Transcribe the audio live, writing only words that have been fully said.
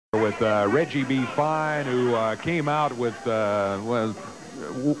With Reggie B Fine, who came out with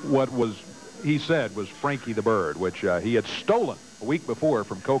what he said was Frankie the Bird, which he had stolen a week before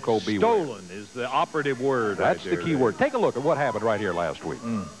from Koko B Ware. Stolen is the operative word. That's the key word. Take a look at what happened right here last week.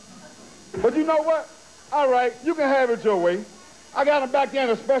 But you know what? All right, you can have it your way. I got him back there in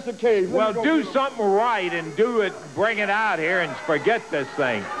a special cage. Well, do something right and do it, bring it out here and forget this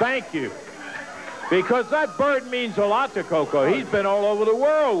thing. Thank you. Because that bird means a lot to Koko. He's been all over the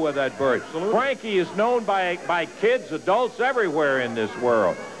world with that bird. Absolutely. Frankie is known by kids, adults everywhere in this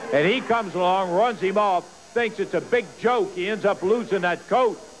world. And he comes along, runs him off, thinks it's a big joke. He ends up losing that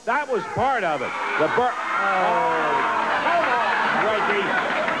coat. That was part of it. The bird... Oh, come on, Reggie.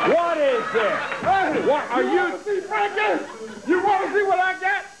 What is this? Hey, what are you... Want to see Frankie? You want to see what I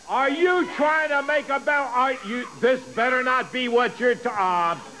got? Are you trying to make a bell? This better not be what you're...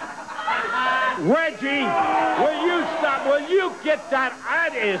 Reggie, will you stop? Will you get that?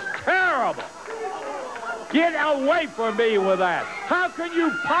 That is terrible. Get away from me with that. How can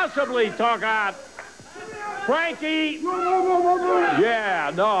you possibly talk out? Frankie? No.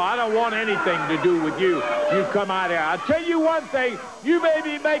 Yeah, no, I don't want anything to do with you. You come out here. I'll tell you one thing. You may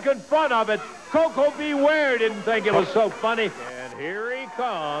be making fun of it. Koko B Ware didn't think it was so funny. And here he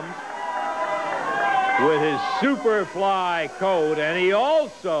comes with his Superfly coat, and he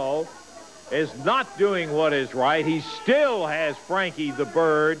also is not doing what is right. He still has Frankie the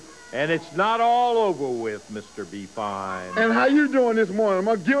Bird, and it's not all over with, Mr. B Fine. And how you doing this morning?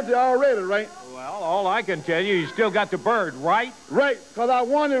 I'm guilty already, right? Well, all I can tell you still got the bird, right? Right, because I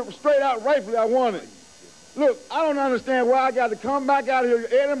won it straight out rightfully. I won it. Look, I don't understand why I got to come back out here.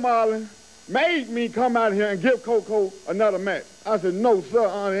 Eddie Marlin made me come out here and give Koko another match. I said, no, sir,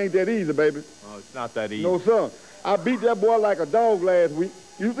 it ain't that easy, baby. Oh, it's not that easy. No, sir. I beat that boy like a dog last week.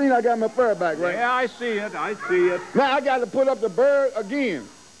 You seen I got my fur back, right? Yeah, I see it. I see it. Now I got to put up the bird again.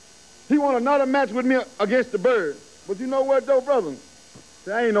 He want another match with me against the bird. But you know what, though, brother?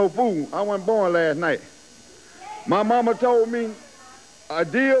 I ain't no fool. I wasn't born last night. My mama told me a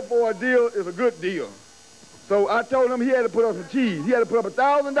deal for a deal is a good deal. So I told him he had to put up some cheese. He had to put up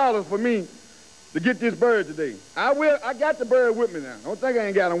 $1,000 for me to get this bird today. I got the bird with me now. Don't think I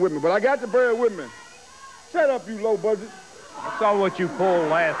ain't got him with me, but I got the bird with me. Shut up, you low budget. I saw what you pulled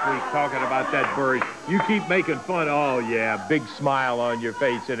last week talking about that bird. You keep making fun. Oh, yeah, big smile on your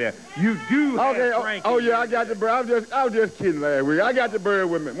face. And you do have Frankie. Oh, yeah, I got the bird. I was just kidding last week. I got the bird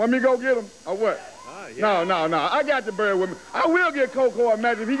with me. Want me to go get him or what? Yeah. No. I got the bird with me. I will get Koko a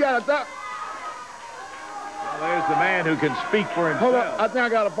match if he got a top. Well, there's the man who can speak for himself. Hold up. I think I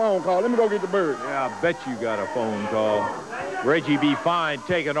got a phone call. Let me go get the bird. Yeah, I bet you got a phone call. Reggie B Fine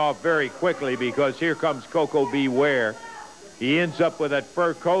taking off very quickly because here comes Koko B Ware. He ends up with that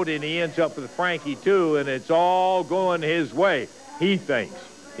fur coat, and he ends up with Frankie, too, and it's all going his way, he thinks.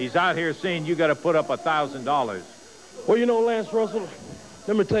 He's out here saying you got to put up $1,000. Well, you know, Lance Russell,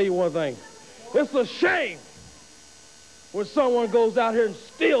 let me tell you one thing. It's a shame when someone goes out here and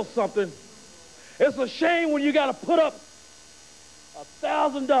steals something. It's a shame when you got to put up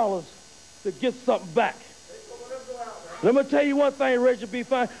 $1,000 to get something back. Let me tell you one thing, Reggie B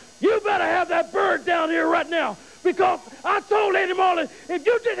Fine. You better have that bird down here right now. Because I told Eddie Marlin, if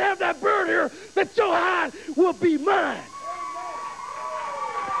you didn't have that bird here, that your hide will be mine.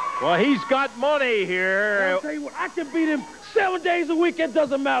 Well, he's got money here. I'll tell you what, I can beat him 7 days a week. It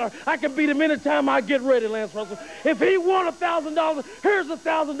doesn't matter. I can beat him anytime I get ready, Lance Russell. If he won $1,000, here's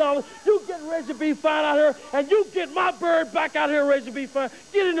 $1,000. You get Reggie B Fine out here, and you get my bird back out here, Reggie B Fine.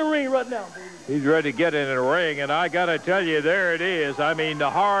 Get in the ring right now, baby. He's ready to get in the ring, and I got to tell you, there it is. I mean,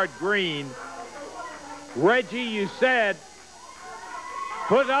 the hard green. Reggie, you said,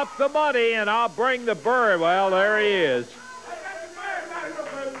 put up the money and I'll bring the bird. Well, there he is.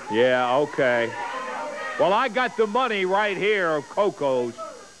 Yeah, okay. Well, I got the money right here of Koko's.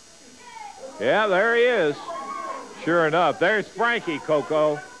 Yeah, there he is. Sure enough. There's Frankie,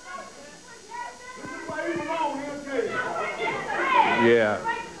 Koko. Yeah.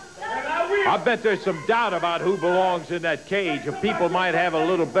 I bet there's some doubt about who belongs in that cage. And people might have a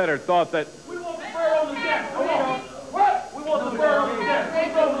little better thought that...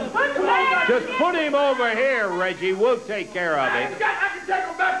 Just put him over here, Reggie. We'll take care of him. I can take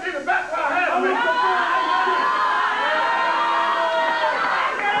him back to the back where I have him.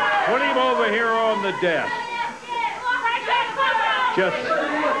 Put him over here on the desk.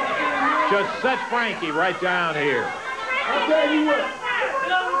 Just set Frankie right down here. I'll tell you what.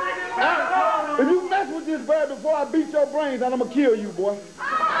 If you mess with this bird before I beat your brains out, I'm going to kill you, boy.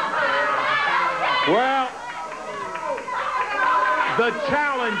 Well... The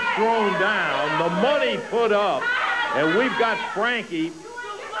challenge thrown down, the money put up, and we've got Frankie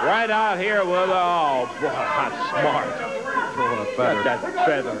Right out here with, oh, boy, that's smart. Throwing a feather. That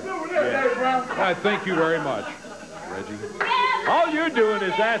feather. Yeah. Thank you very much, Reggie. All you're doing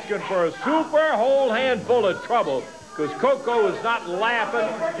is asking for a super whole handful of trouble, because Koko is not laughing.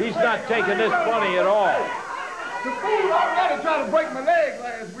 He's not taking this funny at all. The fool already tried to break my leg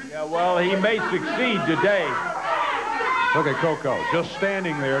last week. Yeah, well, he may succeed today. Look at Koko, just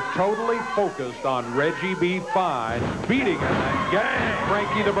standing there, totally focused on Reggie B. Fine, beating him and getting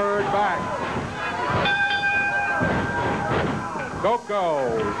Frankie the Bird back.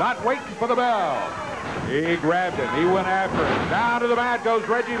 Koko, not waiting for the bell. He grabbed him. He went after him. Down to the mat goes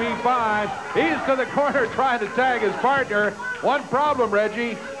Reggie B. Fine. He's to the corner trying to tag his partner. One problem,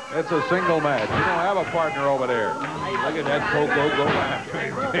 Reggie. It's a single match. You don't have a partner over there. Look at that Koko go after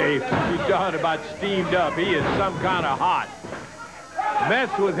him. Hey, he's talking about steamed up. He is some kind of hot. Mess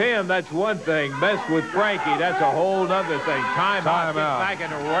with him, that's one thing. Mess with Frankie, that's a whole other thing. Time out. Get back in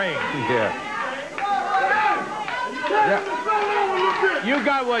the ring. Yeah. You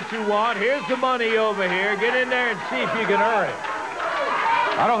got what you want. Here's the money over here. Get in there and see if you can earn it.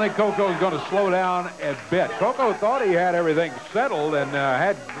 I don't think Koko's going to slow down a bit. Koko thought he had everything settled and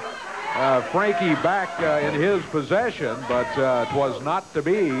had Frankie back in his possession, but it was not to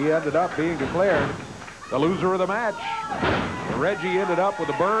be. He ended up being declared the loser of the match. Reggie ended up with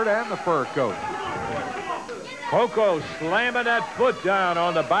the bird and the fur coat. Koko slamming that foot down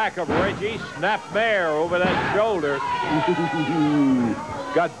on the back of Reggie. Snapmare over that shoulder.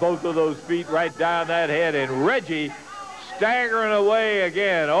 Got both of those feet right down that head, and Reggie staggering away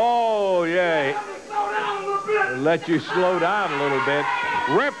again. Oh, yeah. He'll let you slow down a little bit.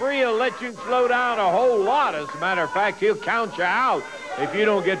 Referee will let you slow down a whole lot. As a matter of fact, he'll count you out if you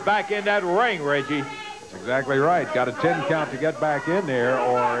don't get back in that ring, Reggie. That's exactly right. Got a 10 count to get back in there,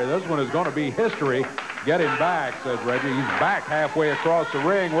 or this one is going to be history. Get him back, says Reggie. He's back halfway across the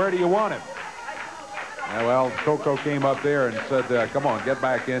ring. Where do you want him? Yeah, well, Koko came up there and said, come on, get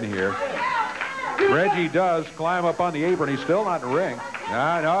back in here. Reggie does climb up on the apron. He's still not in the ring.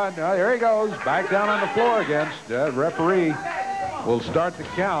 No, there he goes. Back down on the floor again. Referee will start the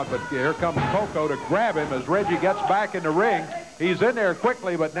count, but here comes Koko to grab him as Reggie gets back in the ring. He's in there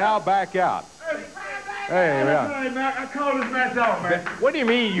quickly, but now back out. Hey, yeah. I call this match off, man. What do you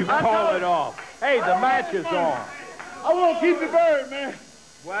mean you call it off? Hey, the match is on. I want to keep the bird, man.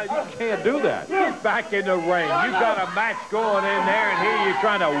 Well, you can't do that. Get back in the ring. You got a match going in there, and here you're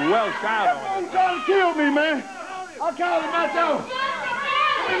trying to welch out on it. You're trying to kill me, man. I'll call the match off.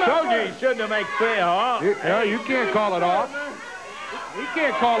 Told you he shouldn't have made clear, huh? No, you can't call it off. He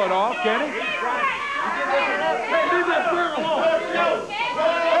can't call it off, can he? Hey, leave that bird alone.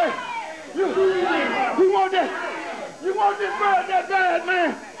 Hey, you want that? You want this bird that bad,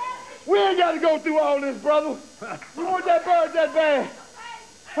 man? We ain't got to go through all this, brother. You want that bird that bad?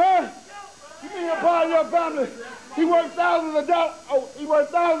 Huh? You mean a part of your family? He worth thousands of dollars. Oh, he worth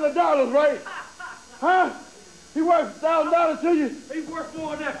thousands of dollars, right? Huh? He worth $1,000 to you? He's worth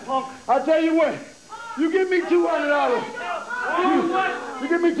more than that, punk. I tell you what. You give me $200. You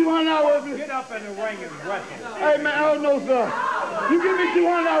give me $200 worth of this. Get up in the ring and wrestle. Hey, man, I don't know, sir. You give me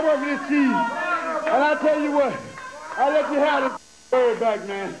 $200 worth of this cheese. And I tell you what. I'll let you have this bird back,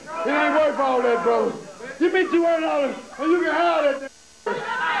 man. It ain't worth all that, brother. Give me $200 and you can have that.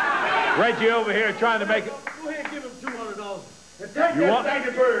 Reggie over here trying to make it. Go ahead and give him $200. And take You that want- dang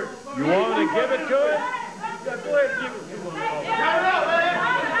bird. You want to give it to him? Yeah, go ahead and give him $200.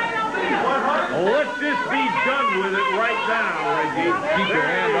 Well, let this be done with it right now, Reggie. Keep your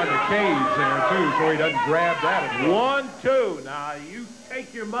hand on the cage there, too, so he doesn't grab that. 1, 2. Now, you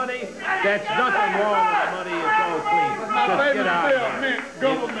take your money. That's nothing wrong with the money. It's all clean. Just get out of here.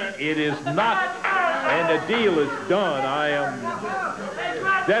 Government. It is not, and the deal is done. I am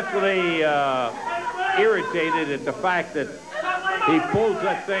definitely irritated at the fact that he pulls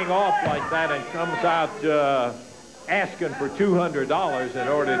that thing off like that and comes out asking for $200 in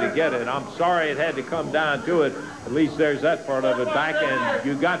order to get it. I'm sorry it had to come down to it. At least there's that part of it back, and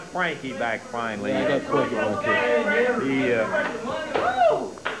you got Frankie back finally. I got Frankie back here.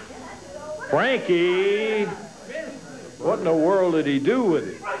 Frankie, what in the world did he do with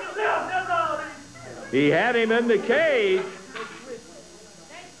it? He had him in the cage.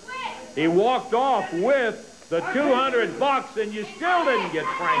 He walked off with the $200, and you still didn't get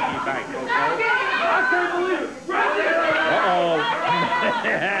Frankie back. I can't believe it. Uh-oh.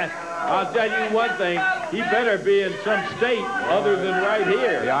 I'll tell you one thing. He better be in some state other than right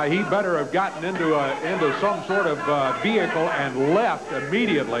here. Yeah, he better have gotten into some sort of vehicle and left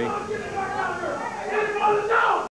immediately.